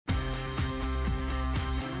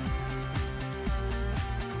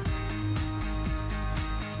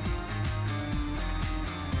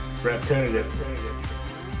Rapternative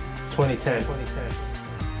 2010.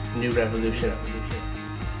 New revolution.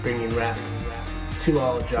 Bringing rap to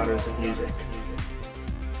all genres of music.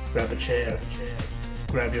 Grab a chair.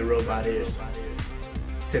 Grab your robot ears.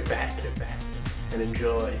 Sit back and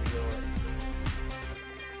enjoy.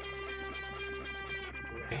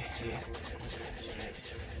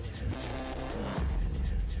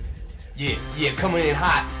 Yeah, coming in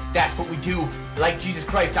hot, that's what we do. Like Jesus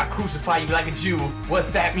Christ, I crucify you like a Jew.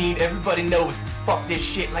 What's that mean? Everybody knows. Fuck this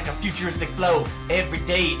shit like a futuristic flow. Every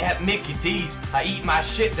day at Mickey D's, I eat my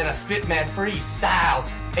shit, then I spit mad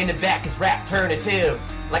freestyles. In the back is Rapternative,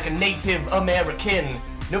 like a Native American.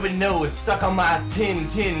 Nobody knows, suck on my tin,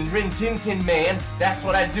 rin tin man. That's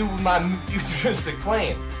what I do with my futuristic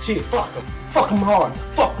plan. Shit, fuck 'em hard,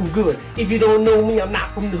 fuck 'em good. If you don't know me, I'm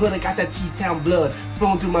not from the hood, I got that T-Town blood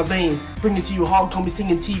flowing through my veins. Bring it to you hard, call me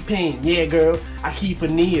singing T-Pain. Yeah girl, I keep a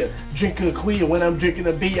near, drink a queer. When I'm drinking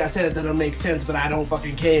a beer, I said it doesn't make sense, but I don't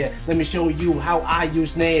fucking care. Let me show you how I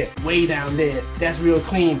use snare, way down there, that's real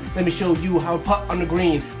clean. Let me show you how I putt on the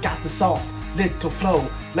green, got the soft, little flow.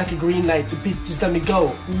 Like a green light, the bitches let me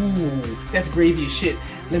go. Ooh, that's gravy as shit.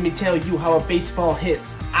 Let me tell you how a baseball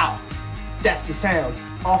hits. Ow, that's the sound.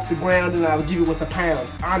 Off the ground and I'll give it with a pound.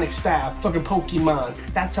 Onyx style, fucking Pokemon.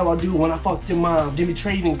 That's how I do when I fuck your mom. Give me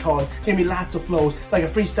trading cards, give me lots of flows. Like a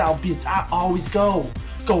freestyle beats, I always go.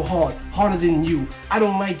 Go hard, harder than you. I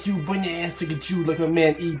don't like you, bring your ass to get you. Like my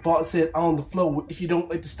man E. Bart said on the flow. If you don't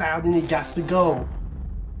like the style, then you got to go.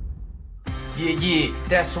 Yeah,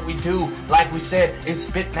 that's what we do. Like we said, it's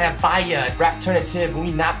spit mad fire. Rapternative,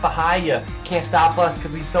 we not for hire. Can't stop us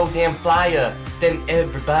cause we so damn flyer than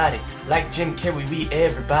everybody. Like Jim Carrey, we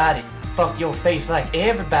everybody. Fuck your face like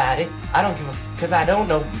everybody. I don't give a cause I don't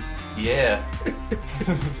know. Yeah.